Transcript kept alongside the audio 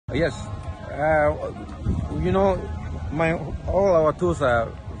Yes, you know, all our toes are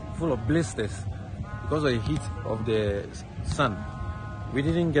full of blisters because of the heat of the sun. We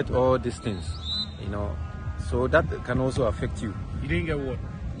didn't get all these things, you know, so that can also affect you. You didn't get what?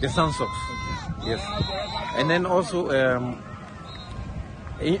 The sun socks. Okay. Yes, and then also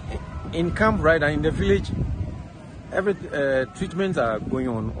in camp, right, and in the village, every treatments are going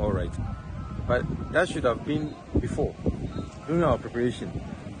on all right, but that should have been before during our preparation.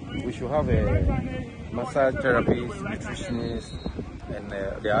 We should have a massage therapist, nutritionist, and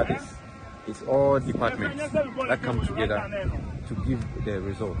the others. It's all departments that come together to give the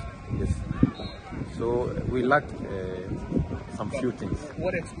result. Yes. So we lacked some few things.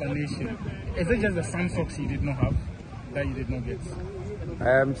 What explanation? Is it just the sun socks you did not have that you did not get?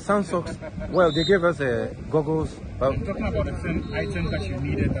 Sun socks. Well, they gave us goggles. I'm talking about the same items that you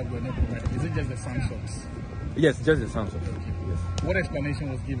needed that were not provided. Is it just the sun socks? Yes, just the sun socks. Yes. What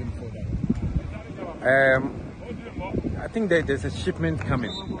explanation was given for that? I think that there's a shipment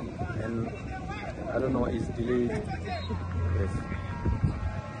coming, and I don't know, it's delayed. Yes.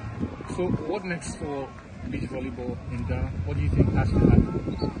 So, what next for beach volleyball in Ghana? What do you think has to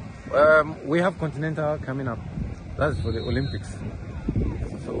happen? We have Continental coming up. That's for the Olympics.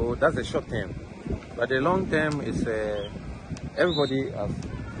 So that's the short term. But the long term is everybody has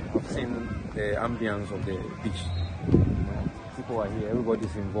seen the ambience of the beach. You know, people are here,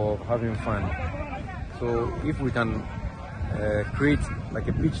 everybody's involved, having fun. So if we can create like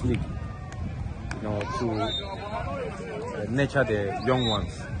a beach league, you know, to nurture the young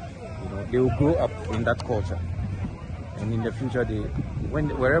ones, you know, they will grow up in that culture, and in the future,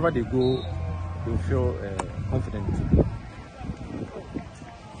 wherever they go, they will feel confident to